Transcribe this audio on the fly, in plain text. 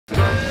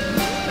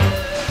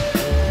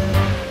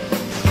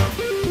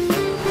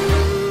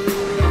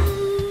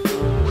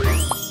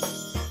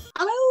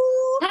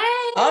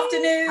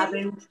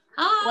afternoon.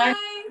 Hi.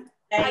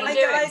 Hi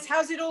guys,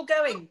 how's it all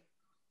going?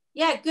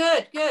 Yeah,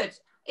 good. But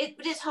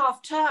it's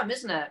half term,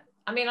 isn't it?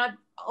 I mean, I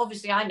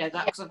know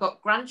that because I've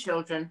got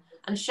grandchildren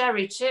and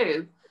Sherry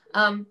too.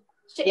 So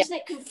isn't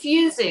it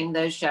confusing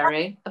though,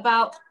 Sherry,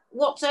 about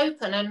what's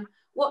open and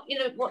what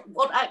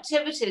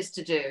activities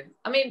to do?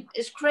 I mean,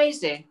 it's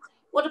crazy.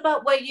 What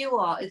about where you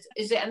are?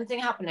 Is there anything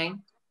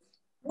happening?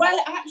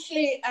 Well,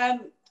 actually,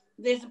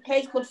 there's a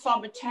place called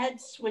Farmer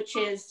Ted's, which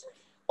is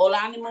all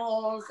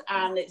animals,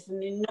 and it's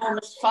an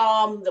enormous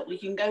farm that we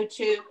can go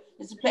to.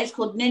 There's a place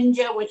called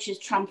Ninja, which is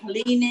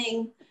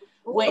trampolining.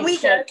 Can we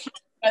go?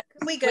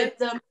 With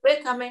them.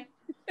 We're coming.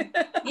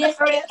 Yes,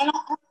 that's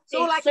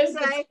all I can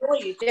say.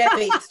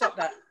 Debbie, stop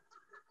that.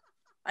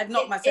 I've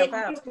knocked myself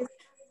out.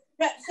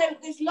 But so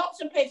there's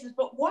lots of places,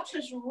 but what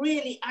has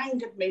really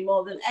angered me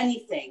more than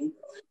anything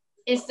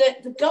is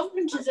that the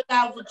government has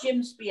allowed the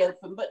gyms to be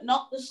open, but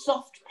not the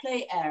soft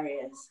play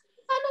areas.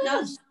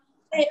 Now, the soft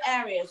play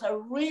areas are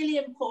really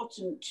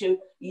important to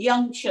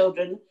young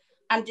children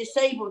and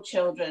disabled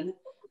children.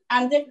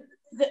 And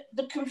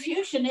the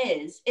confusion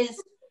is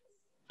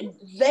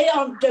they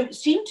don't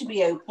seem to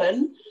be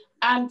open.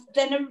 And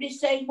then everybody's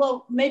saying,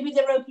 well, maybe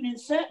they're open in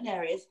certain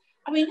areas.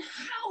 I mean,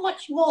 how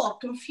much more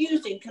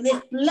confusing can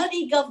this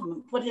bloody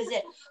government put us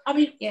in? I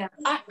mean,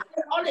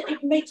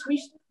 it makes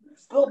me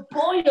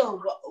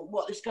boil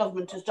what this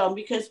government has done,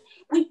 because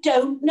we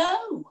don't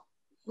know.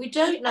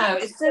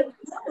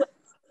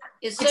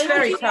 It's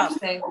very tough.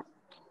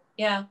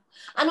 Yeah.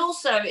 And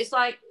also, it's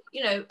like,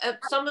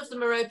 some of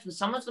them are open,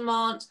 some of them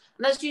aren't.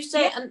 And as you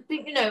say, and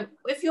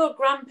if you're a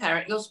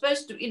grandparent, you're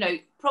supposed to,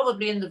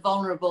 probably in the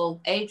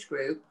vulnerable age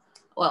group.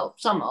 Well,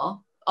 some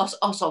are, us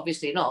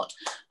obviously not.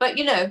 But,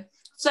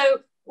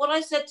 so what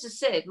I said to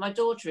Sid, my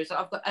daughter, is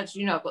I've got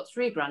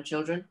 3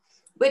 grandchildren.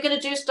 We're going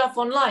to do stuff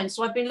online.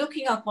 So I've been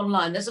looking up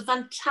online. There's a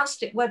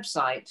fantastic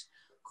website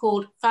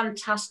called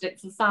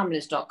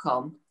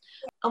fantasticforfamilies.com.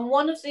 And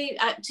one of the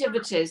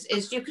activities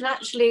is you can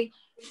actually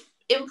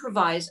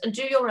improvise and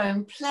do your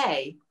own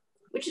play,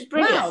 which is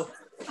brilliant. Wow.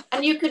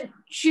 And you can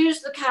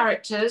choose the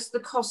characters, the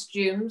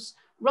costumes,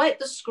 write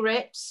the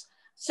scripts,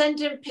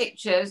 send in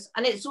pictures,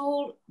 and it's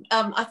all,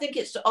 I think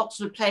it's the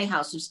Oxford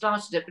Playhouse who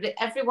started it, but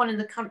everyone in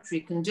the country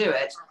can do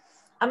it.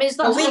 I mean,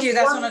 we do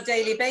that on a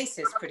daily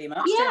basis, pretty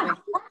much, don't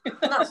we?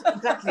 That's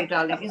exactly,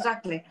 darling,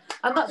 exactly.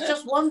 And that's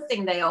just one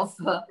thing they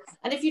offer.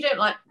 And if you don't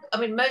like,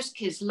 I mean, most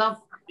kids love,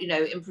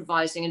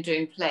 improvising and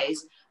doing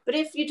plays. But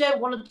if you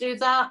don't want to do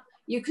that,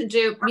 you can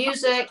do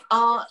music,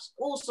 art,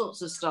 all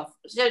sorts of stuff.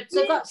 So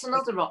that's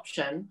another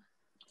option.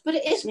 But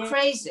it is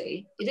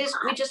crazy. It is.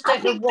 We just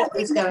don't know what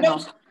is going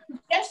on. The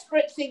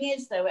desperate thing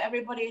is, though,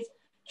 everybody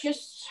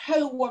just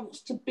so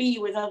wants to be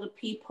with other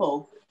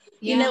people.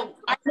 Yeah.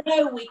 I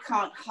know we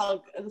can't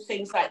hug and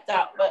things like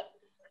that, but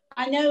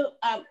I know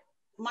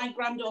my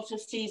granddaughter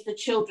sees the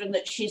children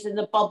that she's in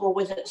the bubble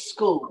with at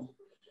school.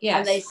 Yes.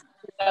 And they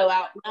go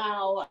out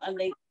now,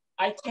 and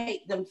I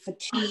take them for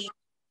tea,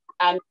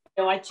 and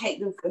I take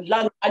them for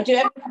lunch. I do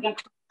everything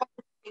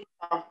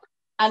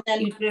I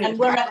can, and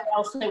wherever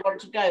else they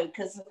want to go,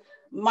 because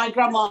my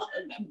granddaughter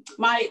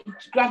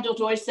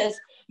always says,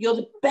 "You're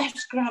the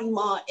best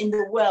grandma in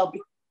the world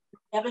because you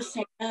never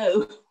say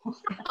no."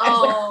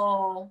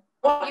 Oh.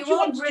 You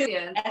are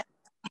brilliant.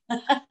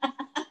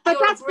 But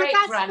that's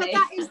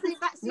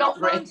the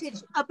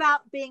advantage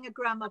about being a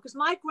grandma, because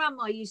my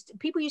grandma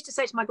people used to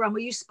say to my grandma,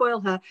 "You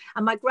spoil her,"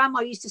 and my grandma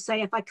used to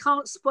say, "If I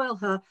can't spoil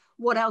her,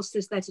 what else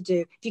is there to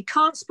do? If you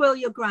can't spoil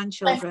your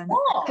grandchildren,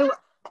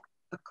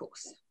 of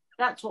course,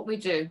 that's what we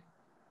do."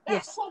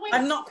 Yes,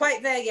 I'm not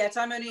quite there yet.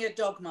 I'm only a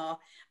dogma,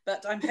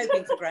 but I'm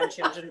hoping for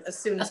grandchildren as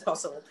soon as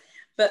possible.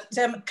 But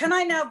can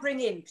I now bring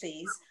in,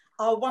 please,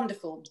 our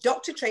wonderful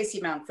Dr.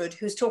 Tracy Mountford,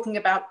 who's talking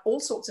about all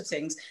sorts of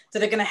things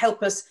that are going to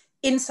help us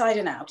inside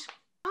and out.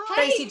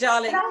 Hey, Tracy,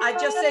 darling, I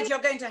just said you're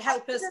going to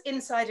help us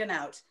inside and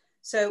out.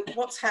 So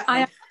what's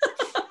happening?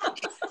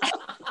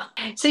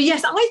 So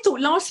yes, I thought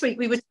last week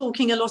we were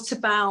talking a lot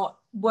about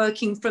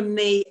working from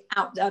the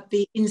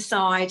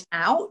inside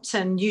out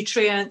and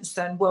nutrients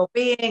and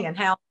well-being and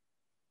health.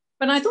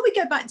 But I thought we'd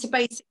go back to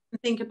basics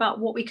and think about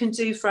what we can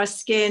do for our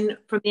skin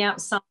from the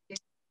outside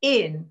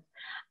in.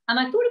 And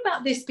I thought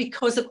about this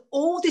because of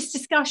all this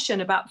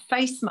discussion about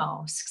face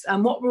masks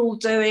and what we're all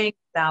doing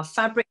with our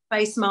fabric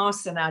face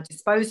masks and our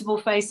disposable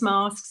face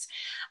masks.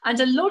 And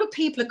a lot of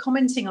people are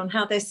commenting on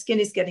how their skin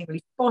is getting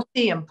really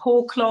spotty and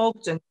pore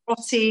clogged and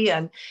grotty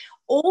and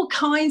all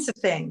kinds of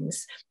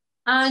things.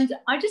 And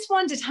I just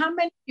wondered how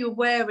many of you are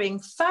wearing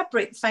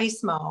fabric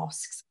face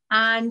masks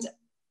and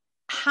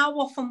how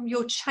often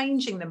you're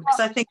changing them,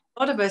 because I think a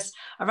lot of us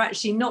are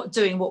actually not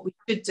doing what we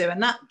should do,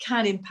 and that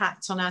can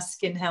impact on our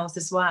skin health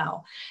as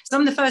well. So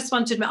I'm the first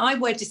one to admit I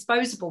wear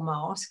disposable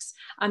masks,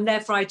 and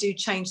therefore I do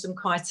change them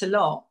quite a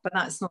lot, but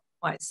that's not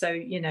quite so,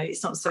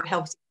 it's not so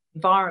healthy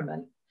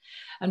environment.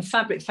 And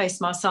fabric face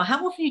masks are,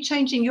 how often are you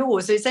changing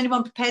yours? Is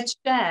anyone prepared to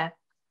share?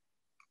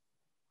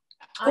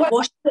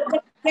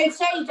 They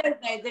say,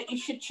 don't they, that you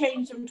should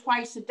change them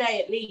twice a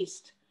day at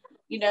least,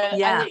 and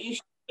that you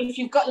should, if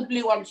you've got the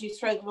blue ones, you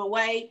throw them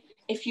away.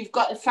 if you've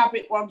got the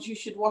fabric ones, you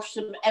should wash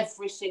them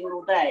every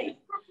single day.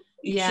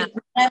 You should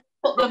never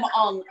put them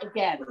on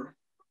again.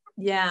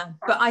 Yeah,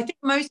 but I think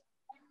most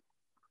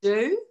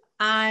do.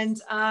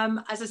 And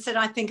as I said,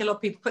 I think a lot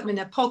of people put them in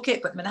their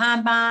pocket, put them in a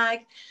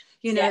handbag.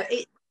 You know,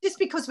 it just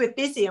because we're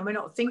busy and we're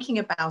not thinking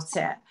about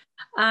it.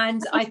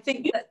 And I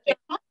think that.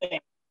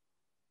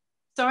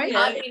 Sorry,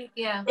 I've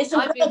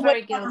been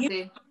very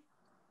guilty.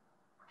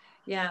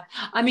 Yeah,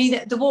 I mean,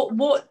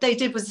 what they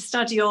did was a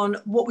study on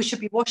what we should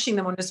be washing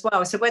them on as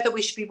well. So whether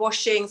we should be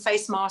washing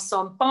face masks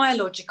on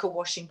biological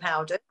washing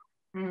powder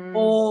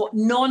or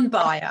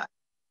non-bio,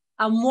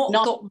 and what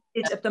got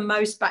rid of the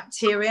most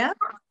bacteria.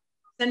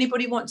 Does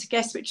anybody want to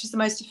guess which is the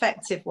most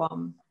effective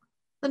one?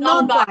 The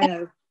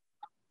non-bio.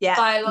 Yeah,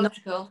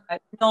 biological.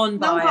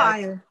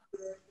 Non-bio.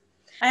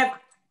 I have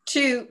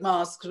 2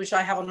 masks which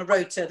I have on a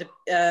rota,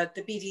 the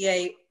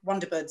BDA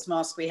Wonderbirds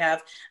mask we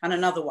have, and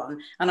another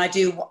one, and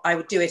I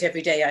would do it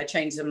every day. I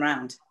change them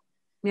around.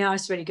 Yeah,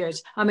 it's really good.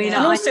 I mean,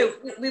 and also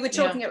we were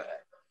talking about,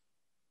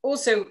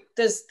 also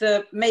there's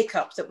the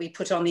makeup that we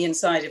put on the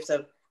inside of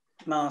the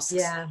masks,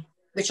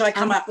 which I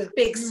come up with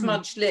big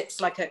smudged lips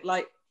like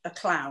a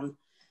clown.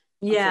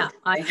 Yeah,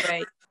 I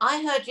agree.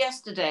 I heard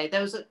yesterday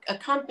there was a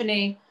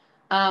company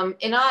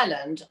in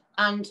Ireland,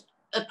 and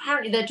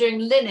apparently they're doing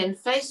linen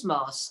face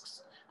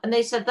masks, and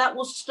they said that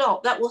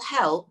will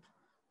help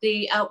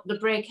the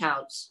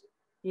breakouts.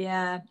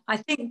 Yeah, I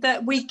think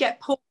that we get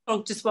pore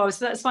clogged as well,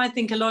 so that's why I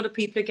think a lot of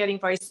people are getting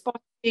very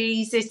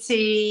spotty,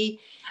 zitty,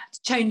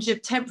 change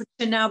of temperature.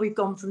 Now we've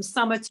gone from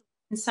summer to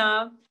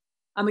winter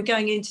and we're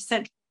going into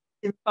central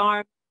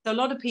environment. So a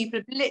lot of people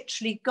have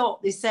literally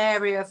got this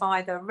area of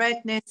either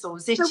redness or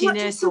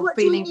zittiness or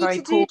feeling very poor. What do we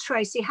need to do,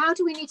 Tracy? How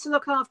do we need to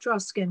look after our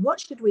skin? What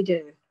should we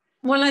do?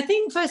 Well, I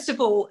think, first of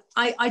all,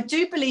 I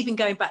do believe in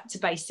going back to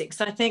basics.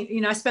 I think,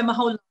 I spend my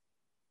whole life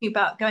thinking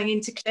about going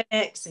into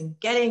clinics and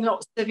getting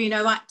lots of,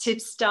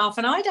 active stuff.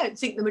 And I don't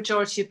think the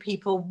majority of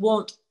people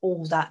want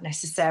all that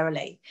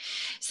necessarily.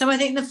 So I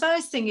think the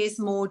first thing is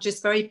more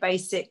just very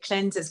basic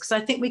cleansers, because I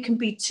think we can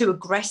be too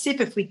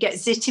aggressive. If we get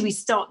zitty, we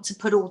start to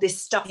put all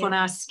this stuff on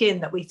our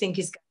skin that we think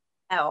is going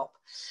to help.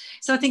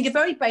 So I think a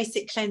very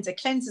basic cleanser.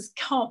 Cleansers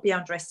can't be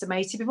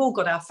underestimated. We've all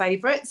got our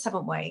favourites,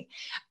 haven't we?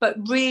 But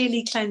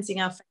really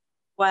cleansing our face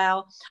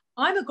well.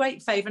 I'm a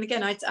great favourite,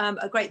 and again, I'm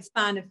a great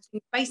fan of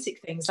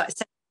basic things like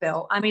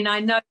Cetaphil. I mean, I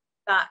know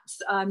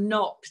that's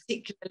not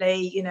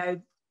particularly,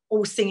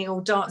 all singing, all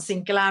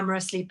dancing,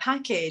 glamorously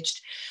packaged.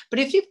 But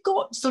if you've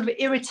got sort of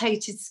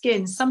irritated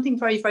skin, something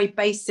very, very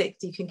basic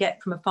that you can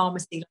get from a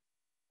pharmacy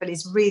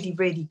is really,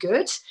 really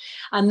good.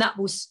 And that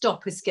will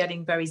stop us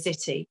getting very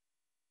zitty.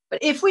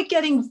 But if we're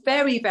getting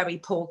very, very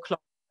poor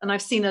clogged, and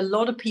I've seen a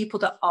lot of people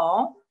that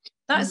are,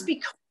 that's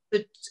because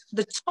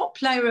the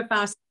top layer of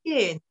our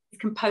skin is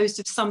composed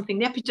of something,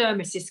 the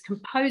epidermis is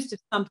composed of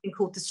something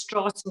called the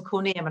stratum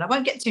corneum. And I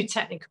won't get too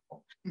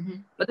technical,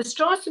 but the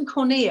stratum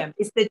corneum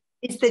is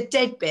the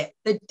dead bit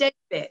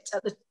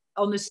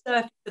on the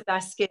surface of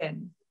our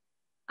skin.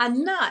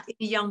 And that in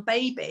a young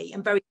baby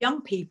and very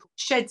young people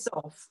sheds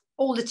off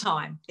all the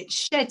time. It's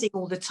shedding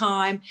all the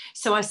time.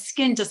 So our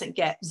skin doesn't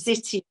get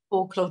zitty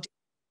or clogged.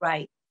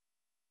 Great.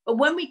 But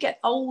when we get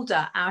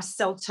older, our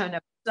cell turnover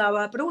is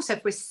lower, but also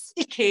if we're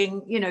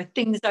sticking,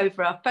 things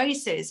over our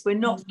faces, we're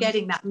not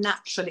getting that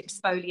natural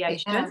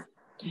exfoliation.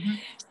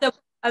 So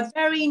a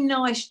very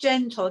nice,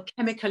 gentle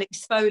chemical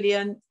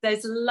exfoliant,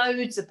 there's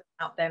loads of them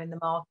out there in the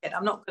market.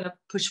 I'm not going to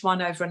push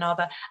one over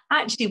another.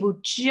 Actually, will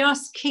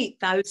just keep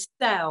those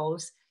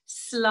cells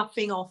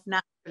sloughing off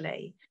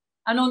naturally.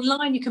 And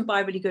online, you can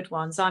buy really good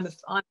ones. I'm a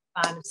fan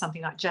of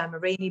something like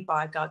Gianmarini,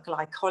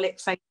 glycolic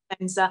face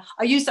cleanser.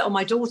 I use that on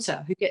my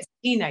daughter who gets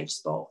teenage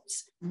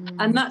spots.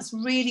 And that's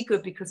really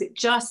good because it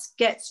just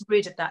gets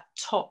rid of that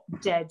top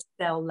dead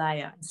cell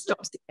layer and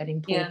stops it getting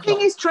poor. The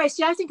thing is,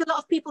 Tracy, I think a lot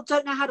of people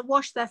don't know how to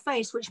wash their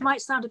face, which might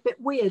sound a bit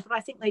weird, but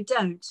I think they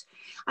don't.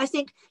 I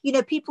think,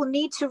 people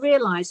need to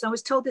realise, and I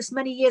was told this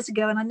many years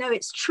ago, and I know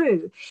it's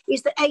true,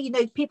 is that,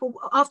 people,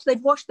 after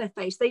they've washed their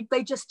face,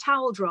 they just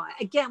towel dry,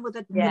 again, with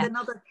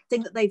another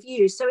thing that they've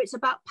used. So it's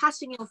about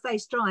patting your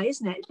face dry,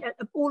 isn't it?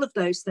 All of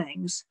those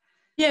things.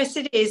 Yes,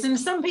 it is. And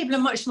some people are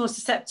much more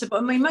susceptible.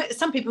 I mean,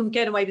 some people can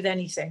get away with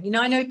anything.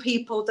 I know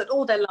people that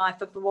all their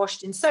life have been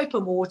washed in soap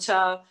and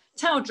water,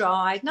 towel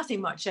dried, nothing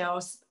much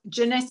else.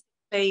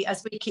 Genetically,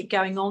 as we keep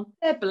going on,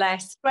 they're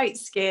blessed, great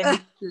skin,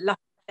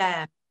 lucky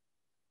them.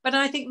 But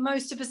I think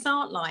most of us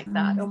aren't like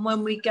that. And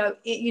when we go,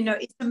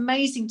 it's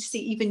amazing to see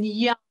even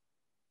young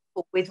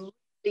people with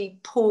really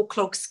poor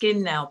clogged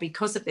skin now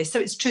because of this. So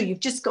it's true, you've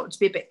just got to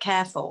be a bit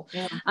careful.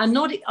 And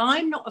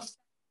I'm not a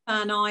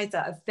fan either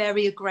of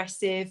very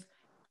aggressive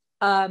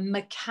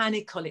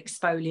mechanical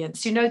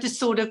exfoliants, the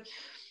sort of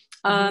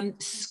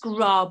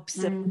scrubs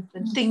and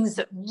things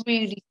that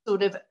really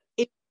sort of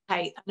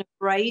irritate and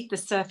abrade the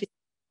surface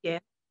of the skin.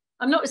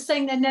 I'm not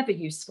saying they're never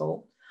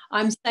useful.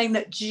 I'm saying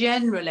that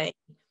generally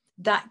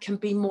that can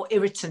be more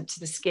irritant to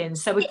the skin.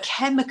 So a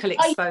chemical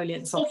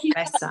exfoliants are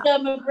better.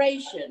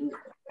 Dermabrasion,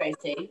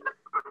 Tracy,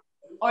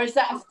 or is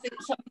that something?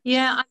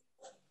 Yeah.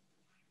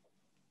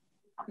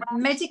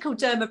 medical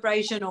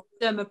dermabrasion or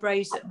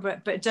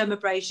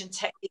dermabrasion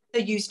techniques are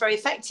used very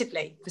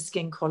effectively for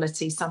skin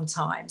quality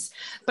sometimes.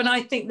 But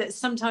I think that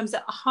sometimes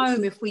at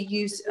home, if we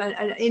use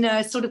in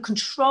a sort of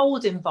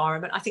controlled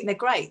environment, I think they're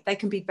great. They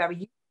can be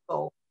very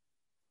useful.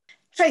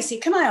 Tracy,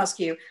 can I ask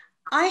you,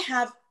 I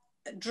have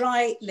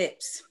dry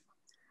lips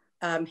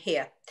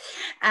here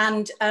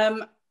and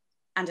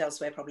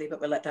elsewhere probably,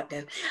 but we'll let that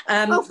go.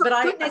 Oh, for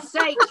goodness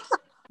sake.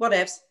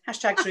 Whatevs,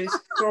 hashtag truth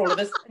for all of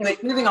us. Anyway,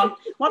 moving on.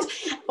 What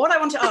I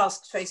want to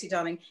ask, Tracy,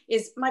 darling,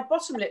 is my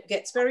bottom lip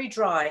gets very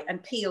dry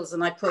and peels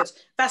and I put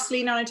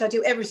Vaseline on it, I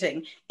do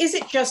everything. Is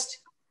it just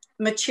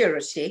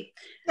maturity?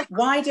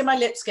 Why do my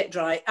lips get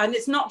dry? And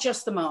it's not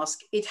just the mask,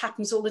 it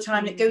happens all the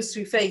time and it goes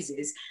through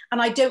phases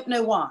and I don't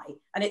know why.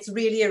 And it's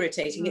really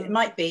irritating. It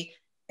might be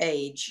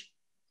age.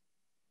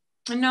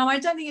 No, I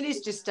don't think it is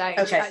just age.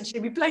 Okay.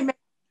 Actually, we blame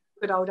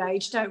good old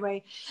age, don't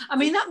we? I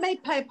mean, that may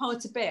play a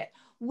part a bit.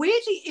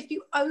 Weirdly, if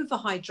you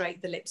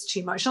overhydrate the lips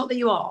too much, not that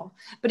you are,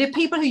 but if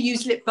people who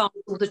use lip balm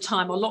all the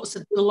time or lots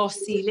of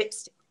glossy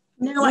lipstick.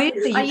 No,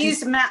 I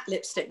use matte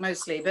lipstick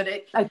mostly, but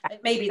it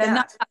may be that.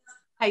 That's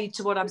paid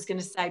to what I was going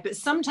to say. But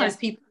sometimes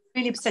people are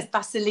really obsessed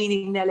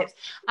Vaselining their lips.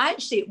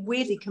 Actually, it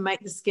weirdly can make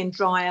the skin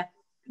drier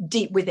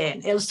deep within.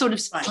 It'll sort of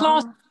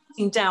class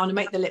down and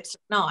make the lips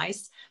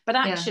nice, but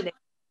actually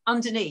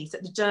underneath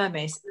at the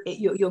dermis,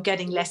 you're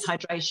getting less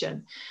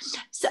hydration.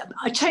 So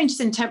I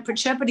changed in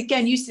temperature, but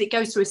again, usually it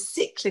goes through a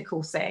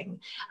cyclical thing,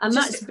 and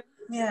that's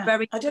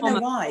very I don't know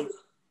why.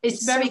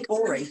 It's very so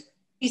boring.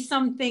 It's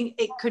something.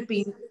 It could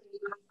be,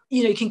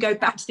 you can go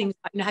back to things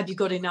like, have you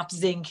got enough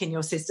zinc in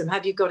your system?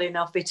 Have you got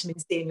enough vitamin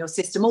C in your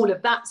system? All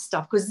of that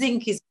stuff, because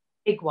zinc is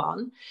a big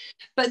one.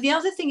 But the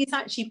other thing is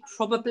actually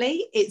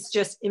probably it's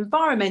just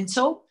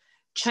environmental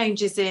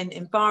changes in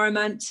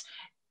environment.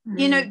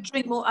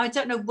 Drink more. I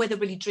don't know whether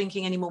really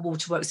drinking any more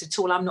water works at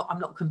all. I'm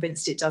not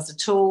convinced it does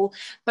at all.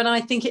 But I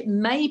think it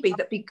may be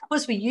that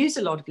because we use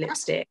a lot of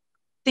lipstick,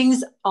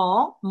 things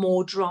are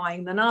more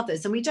drying than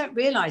others, and we don't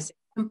realise it.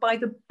 And buy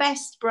the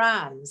best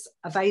brands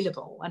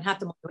available and have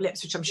them on your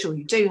lips, which I'm sure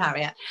you do,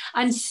 Harriet.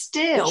 And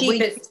still,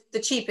 the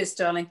cheapest,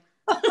 darling.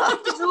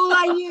 That's all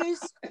I use.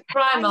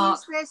 Primark. I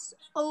use this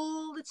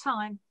all the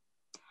time.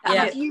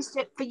 I've used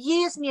it for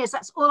years and years.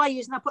 That's all I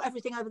use, and I put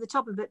everything over the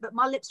top of it. But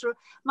my lips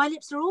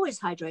are always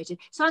hydrated.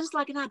 Sounds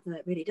like an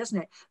advert, really,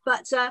 doesn't it?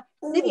 But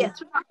Nivea,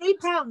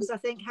 £3, I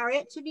think,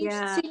 Harriet. Have you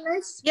seen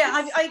this?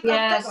 Yeah, I've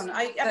got one.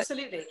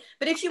 Absolutely.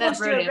 But if you want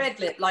to do a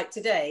red lip like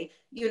today,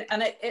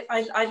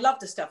 I love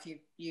the stuff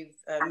you've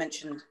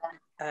mentioned,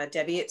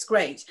 Debbie. It's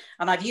great,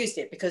 and I've used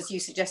it because you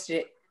suggested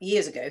it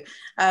years ago.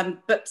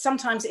 But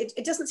sometimes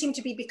it doesn't seem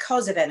to be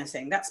because of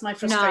anything. That's my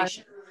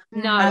frustration.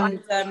 No.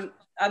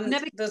 And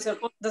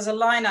there's a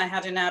line I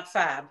had in Ad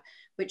Fab,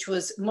 which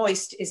was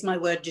moist is my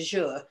word du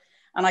jour.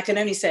 And I can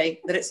only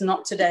say that it's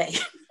not today.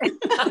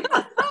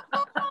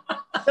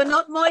 They're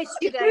not moist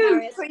today,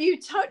 Harriet. But you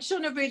touched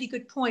on a really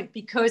good point,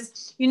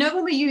 because,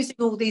 when we're using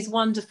all these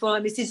wonderful,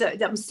 and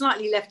I'm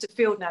slightly left of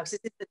field now because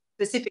this is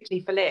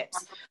specifically for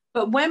lips,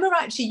 but when we're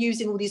actually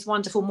using all these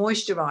wonderful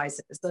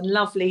moisturisers and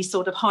lovely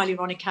sort of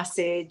hyaluronic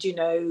acid,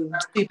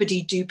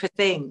 super-duper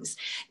things,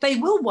 they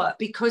will work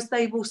because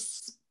they will,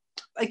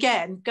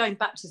 again, going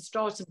back to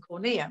stratum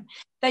corneum,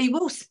 they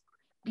will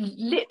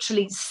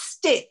literally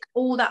stick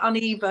all that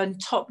uneven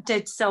top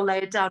dead cell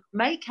layer down,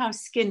 make our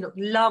skin look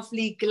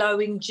lovely,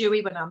 glowing,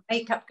 dewy. When our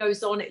makeup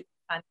goes on, it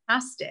looks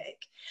fantastic.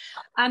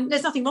 And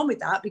there's nothing wrong with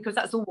that, because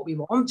that's all what we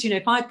want.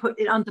 If I put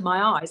it under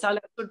my eyes, I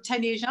look sort of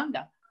 10 years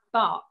younger.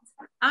 But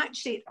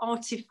actually, it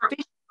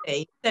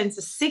artificially sends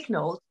a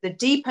signal to the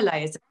deeper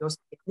layers of your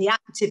skin, the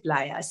active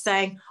layer,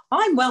 saying,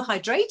 I'm well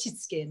hydrated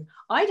skin.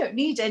 I don't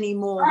need any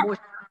more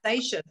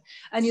moisturization.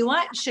 And you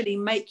actually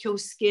make your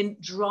skin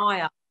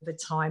drier over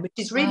time, which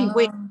is really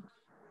weird,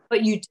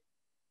 but you do.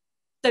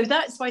 So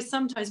that's why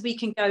sometimes we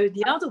can go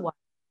the other way,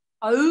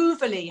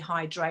 overly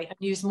hydrate and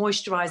use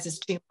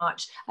moisturizers too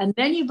much, and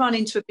then you run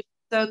into a big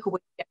circle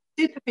where you get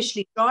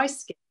superficially dry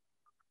skin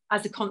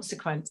as a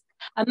consequence.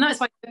 And that's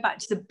why I go back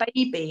to the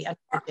baby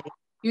analogy.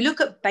 You look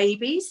at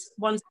babies,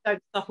 ones that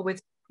don't suffer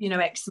with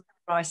eczema,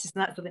 psoriasis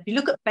and that sort of thing. If you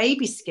look at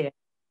baby skin,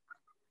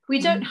 we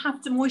don't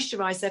have to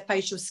moisturize their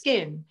facial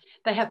skin.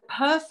 They have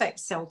perfect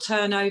cell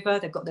turnover.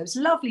 They've got those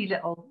lovely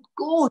little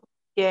gorgeous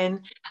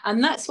skin.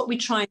 And that's what we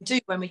try and do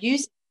when we're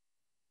using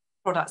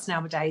products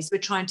nowadays. We're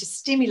trying to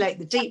stimulate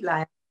the deep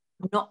layer,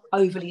 not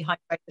overly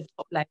hydrate the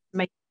top layer.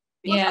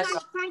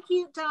 Thank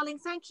you, darling.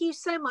 Thank you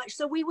so much.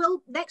 So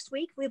next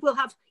week, we will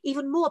have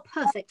even more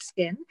perfect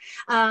skin.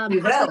 We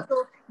will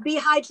be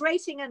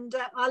hydrating and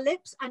our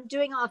lips and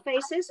doing our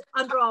faces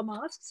under our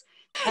masks.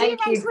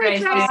 Thank you,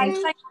 Tracy. Thanks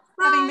for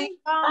having me.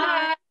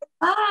 Bye.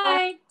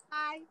 Bye.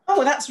 Bye.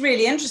 Oh, that's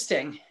really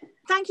interesting.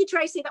 Thank you,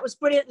 Tracy. That was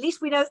brilliant. At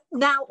least we know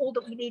now all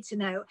that we need to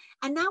know.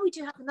 And now we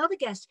do have another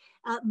guest.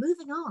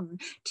 Moving on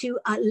to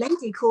a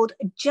lady called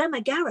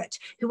Gemma Garrett,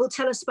 who will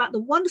tell us about the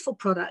wonderful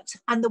product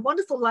and the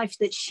wonderful life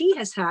that she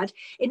has had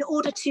in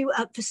order to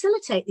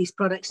facilitate these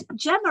products.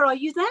 Gemma, are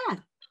you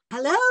there?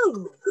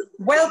 Hello.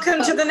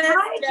 Welcome to the net.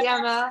 Hi,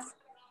 Gemma.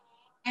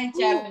 Hi,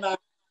 Gemma.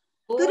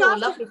 Good Oh, afternoon,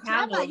 lovely Gemma.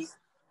 candles.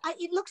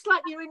 It looks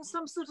like you're in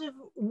some sort of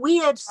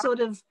weird sort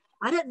of,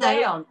 I don't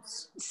know.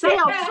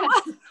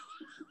 Seance.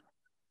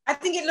 I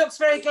think it looks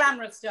very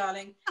glamorous,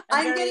 darling.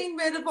 I'm getting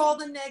rid of all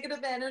the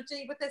negative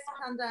energy with this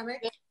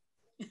pandemic.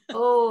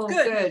 Oh,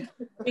 good.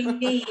 We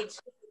need.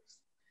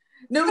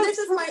 No, this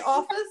is my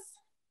office.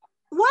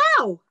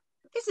 Wow,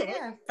 is it?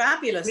 Yeah.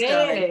 Fabulous, Really?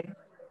 darling.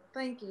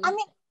 Thank you. I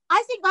mean,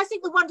 I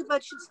think the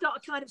Wonderbirds should start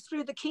a kind of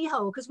through the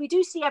keyhole, because we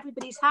do see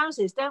everybody's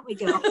houses, don't we,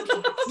 girl?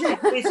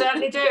 We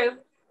certainly do.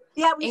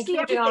 Yeah, we Including see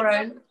everything. our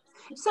own.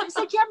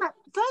 So Gemma,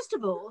 first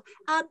of all,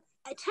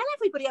 tell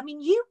everybody, I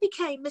mean, you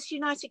became Miss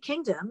United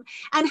Kingdom,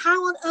 and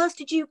how on earth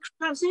did you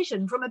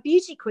transition from a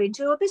beauty queen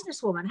to a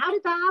businesswoman? How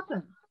did that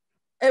happen?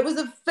 It was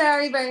a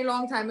very, very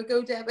long time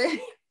ago,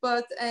 Debbie.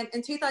 But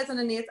in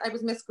 2008, I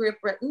was Miss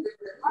Great Britain.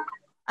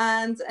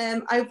 And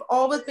I've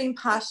always been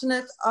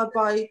passionate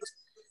about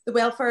the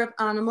welfare of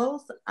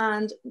animals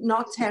and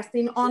not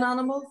testing on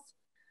animals.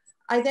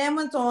 I then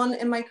went on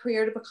in my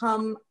career to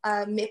become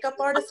a makeup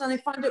artist, and I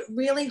found it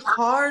really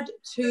hard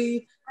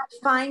to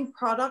find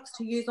products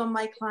to use on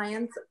my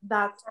clients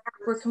that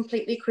were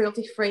completely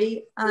cruelty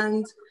free.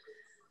 And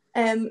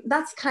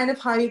that's kind of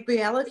how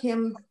Briella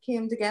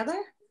came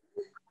together.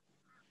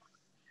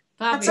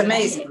 That's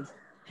amazing.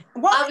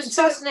 I was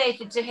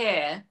fascinated to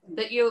hear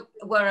that you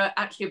were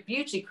actually a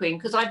beauty queen,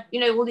 because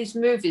all these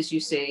movies you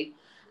see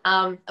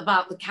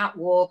about the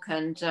catwalk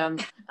and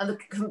the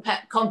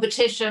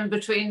competition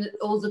between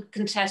all the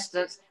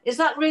contestants. Is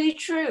that really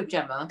true,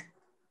 Gemma?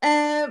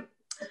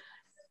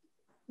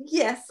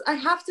 Yes, I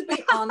have to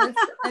be honest.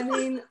 I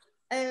mean,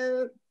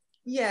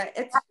 yeah,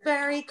 it's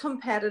very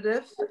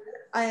competitive.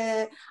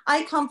 I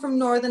come from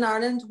Northern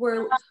Ireland,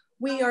 where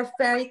we are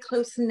very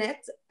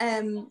close-knit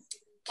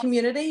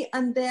community,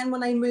 and then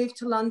when I moved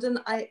to London,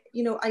 I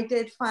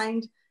did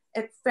find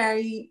it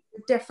very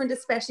different,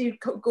 especially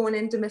going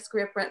into Miss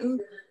Great Britain.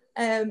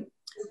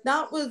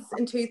 That was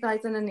in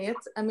 2008.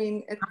 I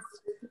mean,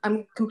 I'm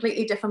a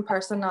completely different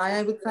person now,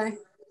 I would say.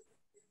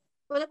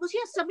 Well, it was,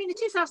 yes. I mean, in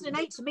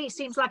 2008 to me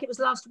seems like it was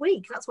last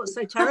week. That's what's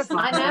so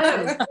terrifying. I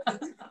know.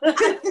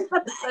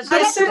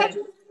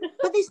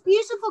 But this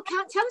beautiful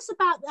cat. Tell us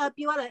about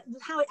Briella,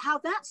 how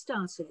that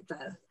started,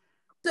 though.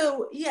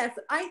 So yes,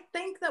 I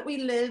think that we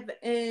live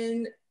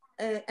in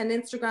an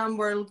Instagram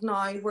world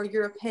now where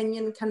your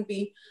opinion can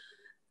be,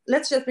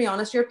 let's just be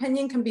honest, your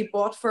opinion can be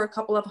bought for a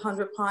couple of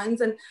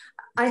 £100. And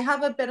I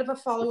have a bit of a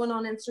following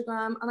on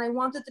Instagram, and I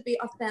wanted to be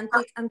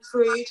authentic and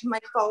true to my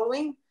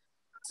following.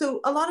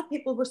 So a lot of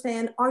people were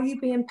saying, are you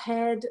being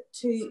paid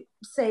to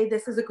say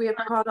this is a great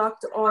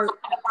product? Or,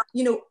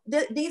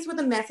 these were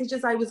the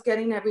messages I was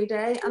getting every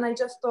day. And I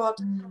just thought,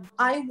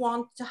 I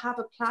want to have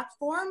a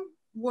platform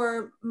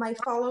where my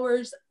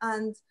followers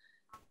and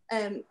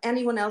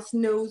anyone else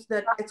knows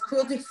that it's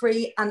cruelty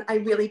free, and I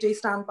really do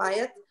stand by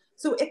it.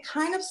 So it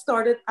kind of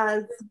started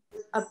as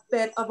a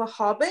bit of a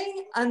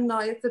hobby, and now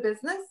it's a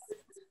business,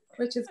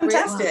 which is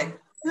fantastic.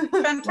 Great.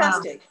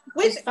 Fantastic.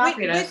 Wow.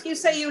 With you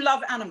say you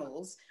love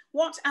animals,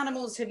 what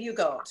animals have you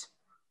got?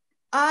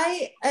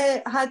 I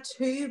had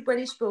 2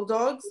 British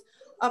Bulldogs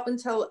up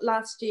until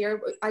last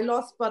year. I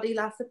lost Buddy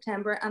last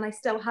September, and I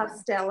still have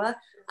Stella,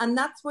 and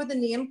that's where the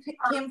name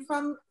came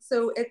from.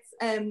 So it's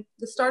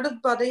the start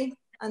of Buddy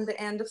and the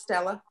end of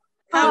Stella.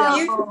 How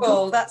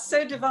beautiful. That's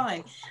so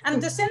divine.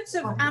 And the sense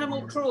of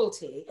animal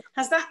cruelty,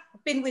 has that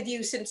been with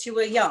you since you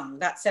were young,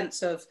 that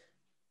sense of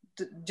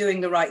doing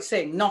the right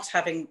thing, not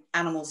having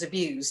animals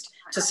abused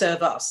to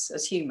serve us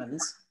as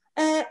humans?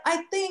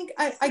 I think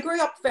I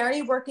grew up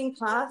very working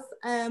class.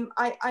 I'm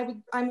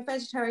a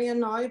vegetarian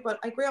now, but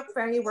I grew up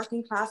very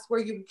working class,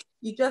 where you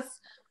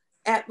just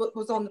ate what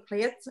was on the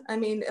plate. I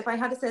mean, if I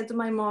had said to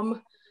my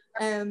mom,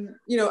 I'm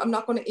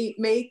not going to eat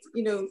meat,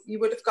 you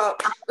would have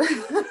got.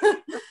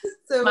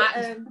 So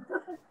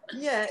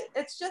yeah,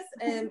 it's just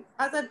as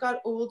I've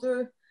got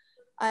older,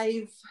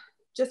 I've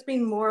just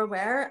been more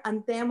aware.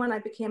 And then when I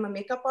became a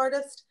makeup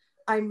artist,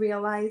 I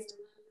realized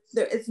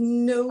there's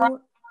no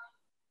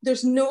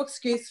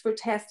excuse for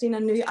testing a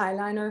new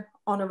eyeliner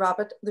on a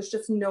rabbit. There's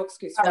just no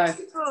excuse for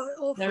it.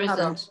 No, there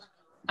isn't.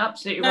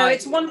 Absolutely no,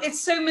 right.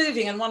 It's so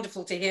moving and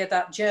wonderful to hear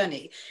that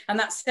journey and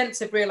that sense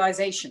of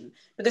realization,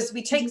 because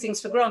we take things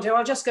for granted.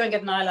 I'll just go and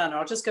get an eyeliner.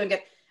 I'll just go and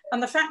get,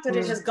 and the fact that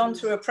it has gone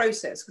through a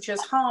process which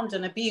has harmed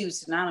and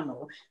abused an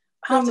animal,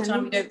 half the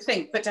time we don't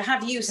think, but to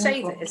have you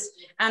say this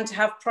and to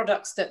have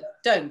products that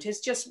don't is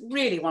just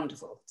really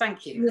wonderful.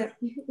 Thank you. Yeah.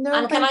 No,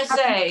 and can I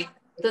say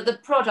that the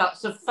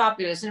products are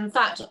fabulous. In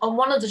fact, on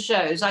one of the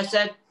shows, I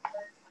said,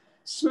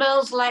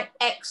 smells like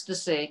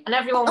ecstasy. And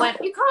everyone went,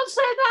 you can't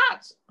say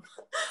that.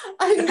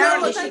 I know,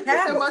 Apparently thank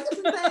you so much for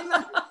saying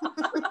that.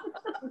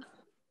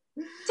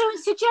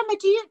 So Gemma,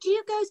 do you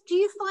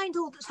find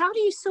all this, how do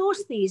you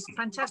source these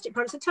fantastic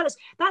products? And tell us,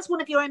 that's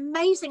one of your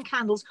amazing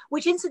candles,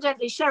 which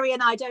incidentally Sherry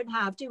and I don't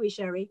have, do we,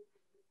 Sherry?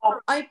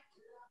 I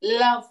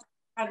love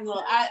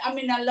candle. I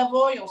mean, I love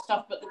oil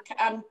stuff, but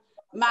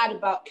mad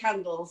about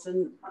candles,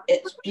 and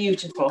it's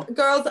beautiful.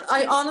 Girls,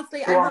 I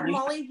have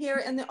Molly here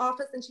in the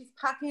office, and she's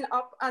packing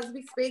up as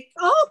we speak.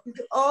 Oh,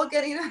 she's all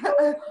getting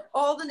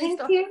all the new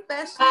stuff.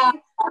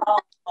 Especially,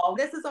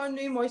 this is our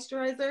new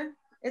moisturizer.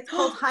 It's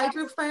called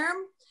Hydro Firm.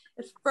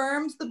 It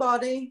firms the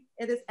body.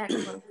 It is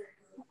excellent.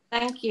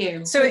 Thank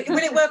you. So will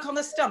it work on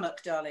the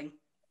stomach, darling?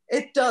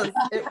 It does.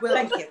 It will.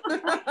 Thank you.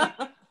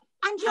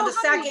 And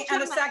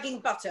a sagging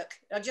buttock.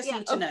 I just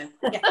need to know.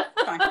 Yeah,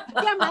 fine.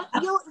 Gemma,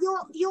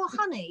 your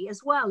honey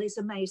as well is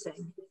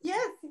amazing.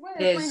 Yes,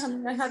 where's my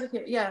honey? I had it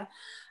here. Yeah.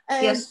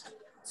 Yes.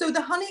 So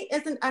the honey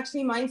isn't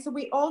actually mine. So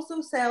we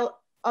also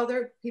sell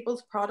other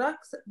people's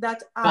products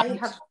that I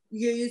have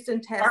used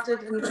and tested,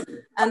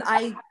 and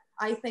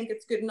I think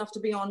it's good enough to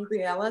be on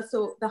Buella.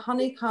 So the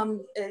honey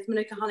is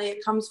Manuka honey.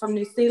 It comes from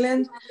New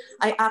Zealand.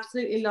 I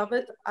absolutely love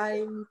it.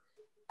 I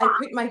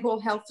put my whole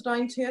health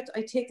down to it.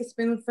 I take a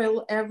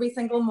spoonful every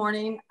single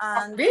morning,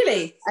 and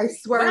really, I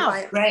swear by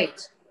it.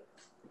 Great.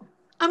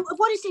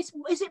 What is this?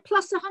 Is it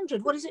plus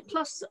 100? What is it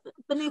plus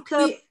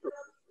Manuka?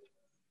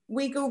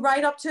 We go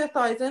right up to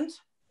 1,000.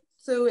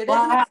 So it is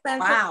an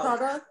expensive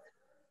product.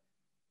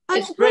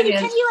 It's brilliant.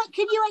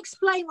 Can you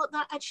explain what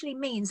that actually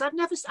means?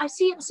 I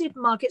see it in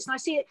supermarkets, and I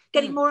see it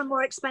getting more and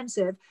more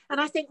expensive, and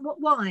I think,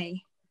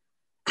 why?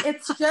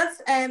 It's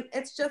just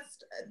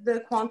the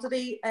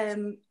quantity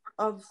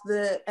of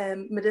the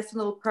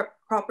medicinal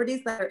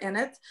properties that are in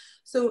it.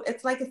 So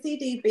it's like a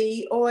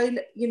CBD oil.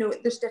 You know,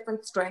 there's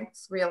different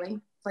strengths, really.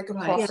 It's like a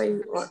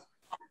coffee.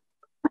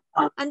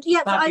 And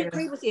yeah, I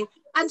agree with you.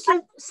 And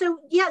so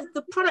yeah,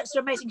 the products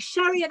are amazing.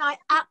 Sherry and I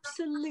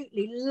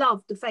absolutely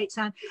love the Fate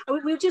Tan.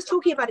 We were just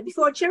talking about it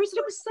before, and Sherry said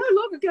it was so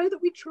long ago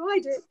that we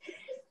tried it.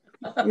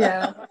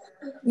 Yeah.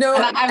 No,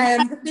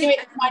 I'm doing it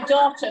to my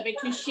daughter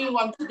because she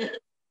wanted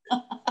it.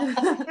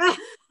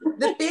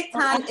 The Fate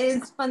Tan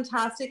is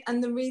fantastic,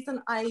 and the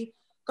reason I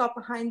got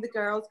behind the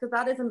girls, because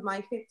that isn't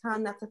my Fate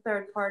Tan, that's a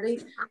third party.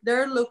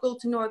 They're local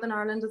to Northern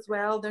Ireland as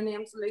well. Their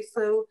name's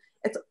Luso.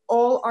 It's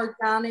all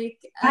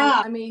organic.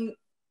 I mean,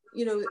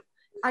 you know,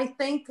 I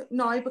think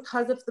now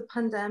because of the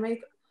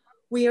pandemic,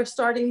 we are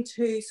starting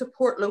to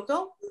support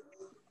local,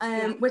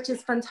 which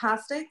is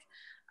fantastic.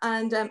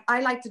 And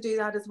I like to do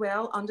that as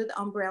well under the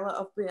umbrella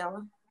of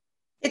Buella.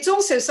 It's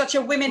also such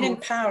a women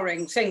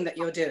empowering thing that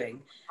you're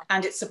doing,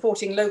 and it's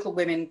supporting local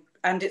women,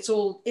 and it's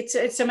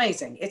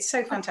amazing. It's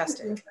so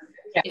fantastic.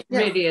 It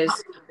really is.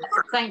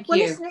 Thank you.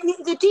 Listen,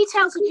 the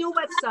details of your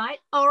website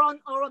are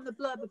on the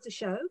blurb of the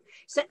show,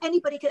 so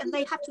anybody can, and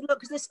they have to look,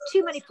 because there's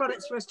too many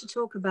products for us to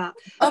talk about.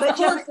 But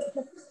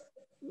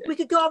we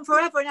could go on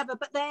forever and ever,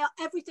 but they are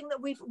everything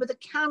that with the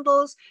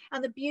candles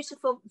and the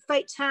beautiful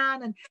Fate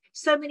Tan and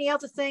so many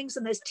other things,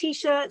 and there's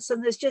t-shirts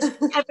and there's just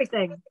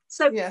everything.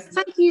 So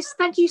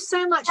thank you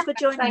so much for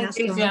joining us.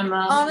 Thank you,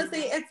 Gemma. Honestly,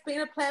 it's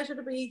been a pleasure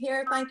to be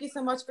here. Thank you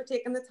so much for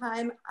taking the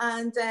time,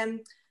 and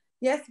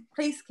yes,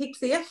 please keep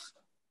safe.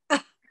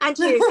 And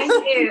you.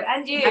 And you.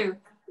 And you.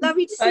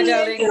 Lovely to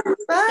see you.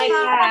 Bye. Take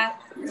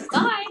care.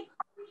 Bye.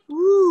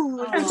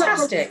 Ooh,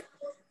 fantastic.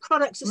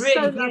 Products are Really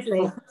so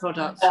beautiful lovely.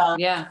 products.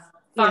 Yeah.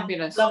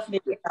 Fabulous.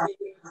 Lovely.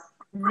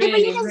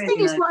 Really, but the thing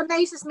is, what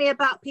amazes me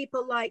about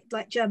people like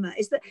Gemma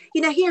is that,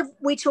 you know, here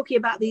we're talking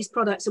about these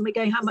products and we're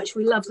going how much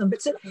we love them, but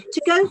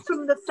to go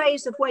from the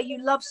phase of where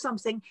you love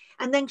something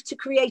and then to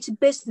create a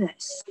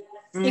business.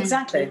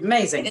 Exactly.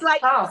 Amazing. It's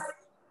like,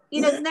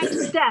 you know, the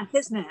next step,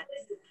 isn't it?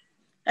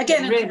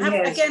 Again,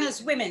 again,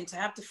 as women, to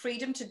have the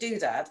freedom to do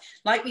that,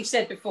 like we've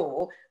said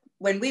before,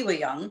 when we were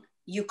young,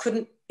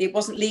 it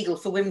wasn't legal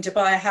for women to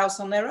buy a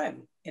house on their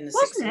own in the 60s.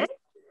 Wasn't it?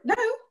 No.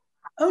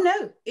 Oh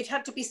no, it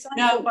had to be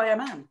signed for by a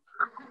man.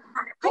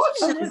 I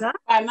didn't know that.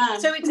 By a man.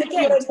 So it's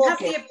again to have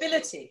the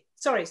ability.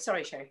 Sorry,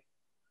 Sherry.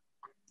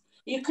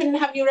 You couldn't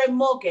have your own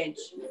mortgage.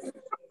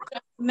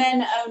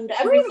 Men owned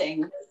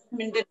everything. I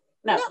mean,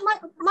 no. Yeah,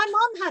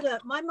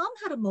 my mom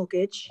had a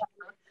mortgage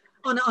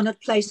on a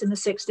place in the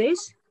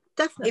 60s.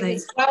 Definitely.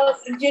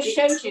 It just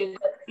shows you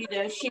that, you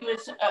know, she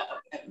was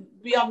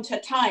beyond her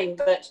time,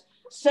 but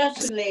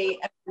certainly,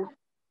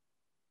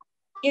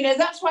 you know,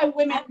 that's why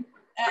women,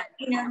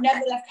 you know,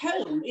 never left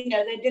home. You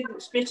know, they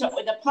didn't split up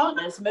with their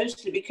partners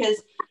mostly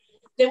because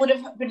they would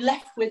have been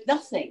left with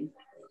nothing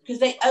because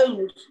they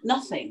owned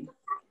nothing.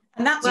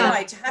 And that's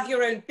why to have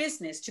your own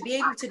business, to be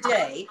able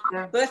today,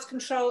 birth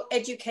control,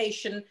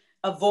 education,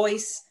 a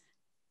voice,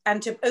 and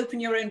to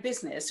open your own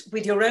business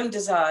with your own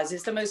desires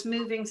is the most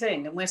moving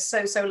thing. And we're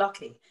so, so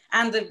lucky.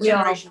 And the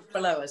generation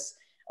below us,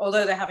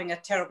 although they're having a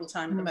terrible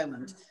time at the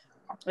moment,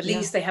 at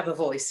least they have a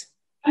voice.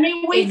 I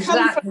mean,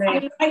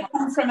 I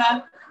come from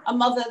a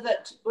mother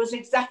that was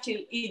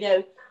exactly, you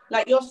know,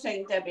 like you're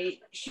saying,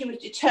 Debbie, she was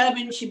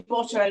determined. She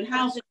bought her own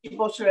house, she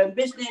bought her own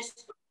business,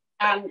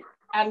 and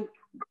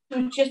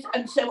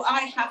so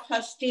I have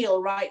her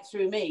steel right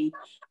through me.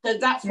 So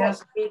that's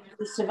what's made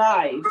me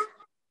survive.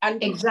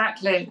 And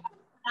exactly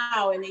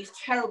now in these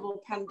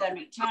terrible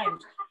pandemic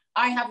times,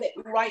 I have it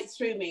right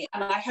through me,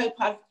 and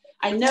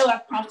I know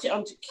I've passed it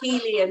on to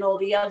Keely and all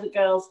the other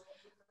girls,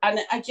 and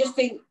I just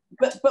think,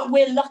 but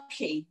we're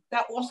lucky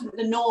that wasn't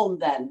the norm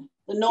then.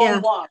 The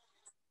norm was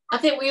I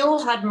think we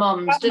all had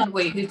mums, didn't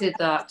we, who did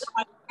that?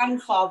 My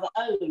grandfather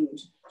owned.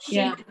 She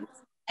Yeah. didn't do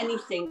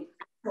anything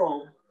at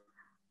all,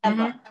 ever.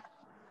 Mm-hmm.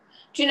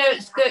 Do you know,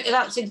 it's good.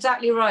 That's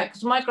exactly right.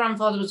 Because my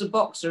grandfather was a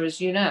boxer, as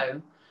you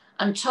know,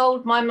 and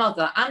told my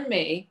mother and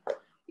me,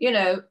 you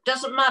know,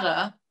 doesn't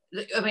matter.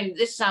 I mean,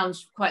 this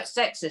sounds quite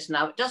sexist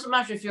now. It doesn't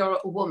matter if you're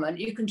a woman,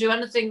 you can do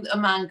anything that a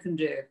man can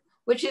do,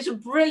 which is a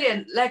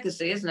brilliant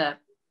legacy, isn't it?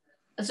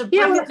 It's a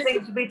brilliant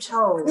thing to be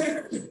told.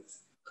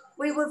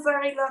 We were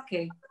very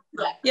lucky.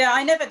 Yeah,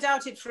 I never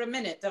doubted for a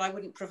minute that I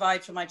wouldn't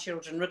provide for my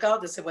children,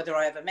 regardless of whether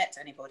I ever met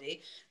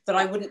anybody, that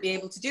I wouldn't be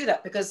able to do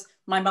that, because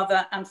my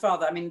mother and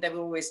father, I mean, they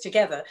were always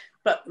together,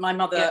 but my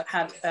mother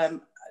had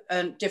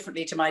earned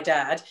differently to my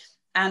dad.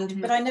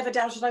 And but I never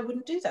doubted I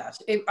wouldn't do that.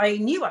 I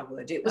knew I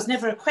would. It was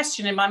never a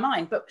question in my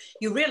mind. But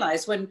you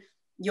realise when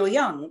you're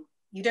young,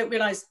 you don't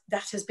realise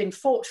that has been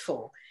fought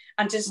for.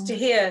 And just to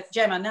hear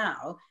Gemma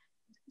now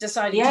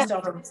deciding to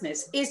start a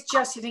business is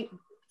just, you think,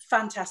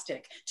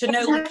 fantastic. To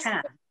know we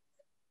can.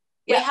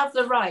 We have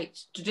the right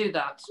to do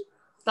that.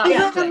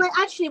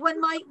 Actually, when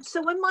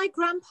my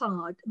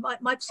grandpa,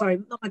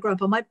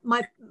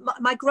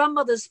 my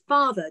grandmother's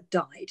father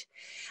died,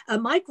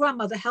 my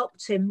grandmother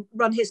helped him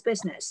run his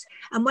business.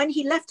 And when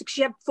he left,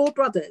 she had 4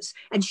 brothers,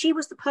 and she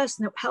was the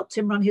person that helped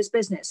him run his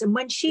business. And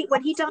when he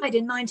died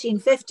in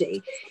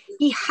 1950,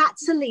 he had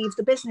to leave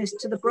the business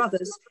to the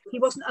brothers. He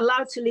wasn't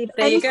allowed to leave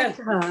anything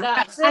to her.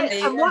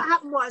 And what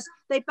happened was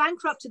they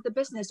bankrupted the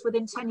business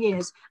within 10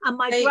 years, and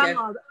my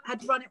grandma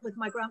had run it with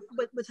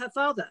with her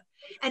father.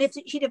 And if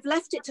she'd have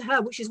left it to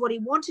her, which is what he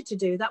wanted to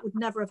do, that would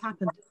never have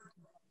happened.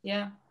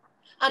 Yeah.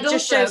 And it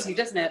just shows you,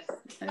 doesn't it?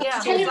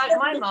 Yeah, it's like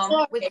my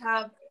mum with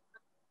her.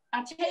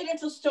 I'll tell you a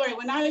little story.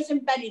 When I was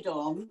in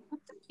Benidorm,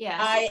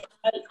 I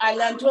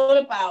learned all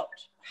about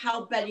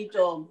how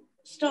Benidorm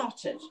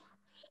started.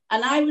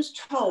 And I was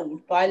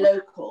told by a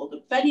local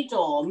that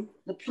Benidorm,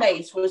 the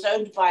place, was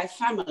owned by a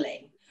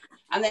family.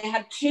 And they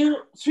had 3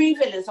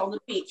 villas on the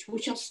beach,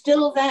 which are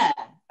still there.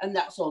 And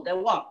that's all there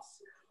was.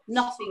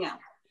 Nothing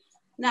else.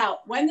 Now,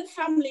 when the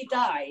family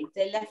died,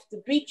 they left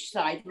the beach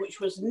side, which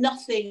was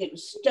nothing. It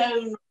was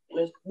stone. It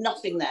was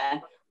nothing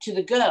there, to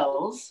the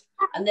girls.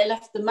 And they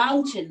left the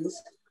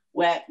mountains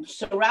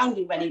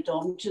surrounding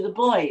Benidorm to the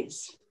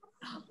boys.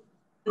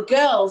 The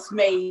girls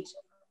made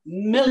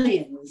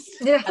millions.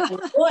 And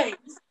the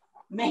boys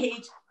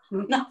made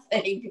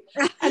nothing.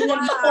 And the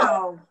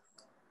boys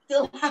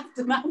still have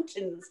the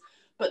mountains.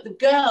 But the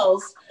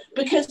girls,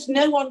 because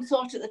no one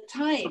thought at the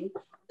time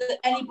that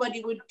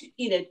anybody would,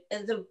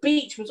 the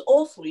beach was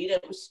awful,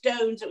 it was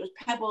stones, it was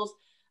pebbles.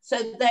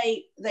 So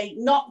they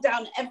knocked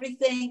down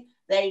everything.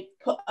 They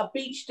put a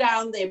beach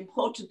down. They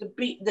imported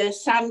the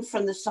sand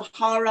from the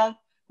Sahara,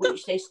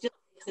 which they still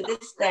to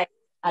this day,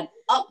 and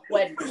up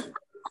went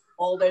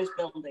all those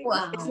buildings.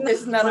 Wow.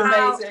 Isn't that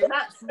amazing?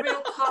 That's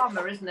real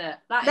karma, isn't it?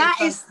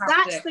 That's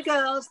the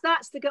girls.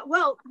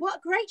 Well, what a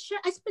great show.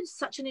 It's been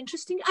such an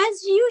interesting,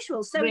 as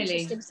usual, so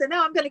interesting. So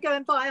now I'm going to go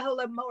and buy a whole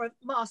lot more of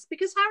masks,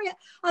 because Harriet,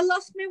 I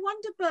lost my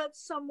Wonderbirds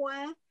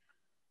somewhere.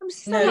 I'm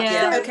so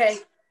upset. Okay,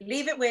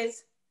 leave it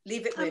with.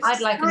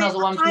 I'd like another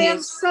one,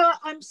 please.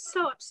 I'm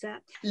so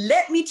upset.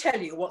 Let me tell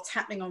you what's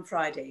happening on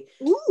Friday.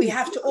 Ooh. We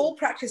have to all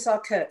practice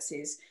our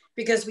curtsies,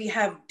 because we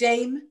have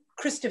Dame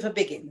Christopher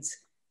Biggins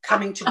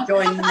coming to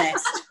join the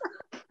nest.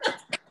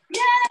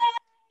 Yay!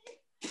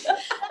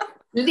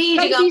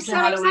 Leading up to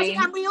Halloween.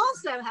 And we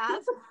also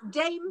have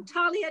Dame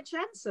Talia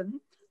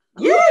Jensen.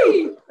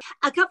 Yay!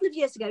 A couple of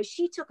years ago,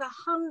 she took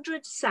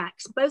 100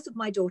 sacks, both of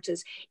my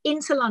daughters,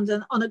 into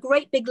London on a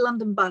great big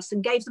London bus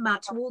and gave them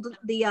out to all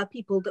the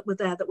people that were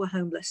there that were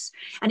homeless.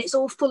 And it's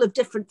all full of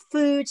different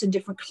foods and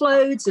different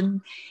clothes.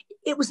 And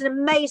it was an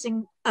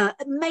amazing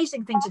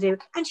thing to do.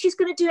 And she's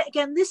going to do it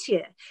again this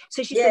year.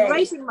 So she's been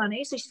raising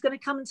money. So she's going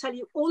to come and tell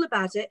you all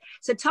about it.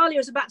 So Talia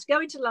is about to go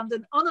into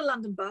London on a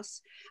London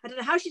bus. I don't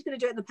know how she's going to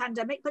do it in the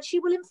pandemic, but she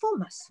will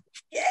inform us.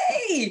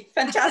 Yay!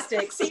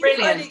 Fantastic. See you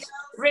Brilliant. Friday.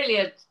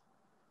 Brilliant.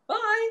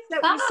 Bye. So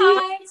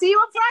bye. See you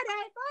on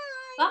Friday.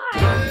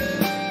 Bye. Bye.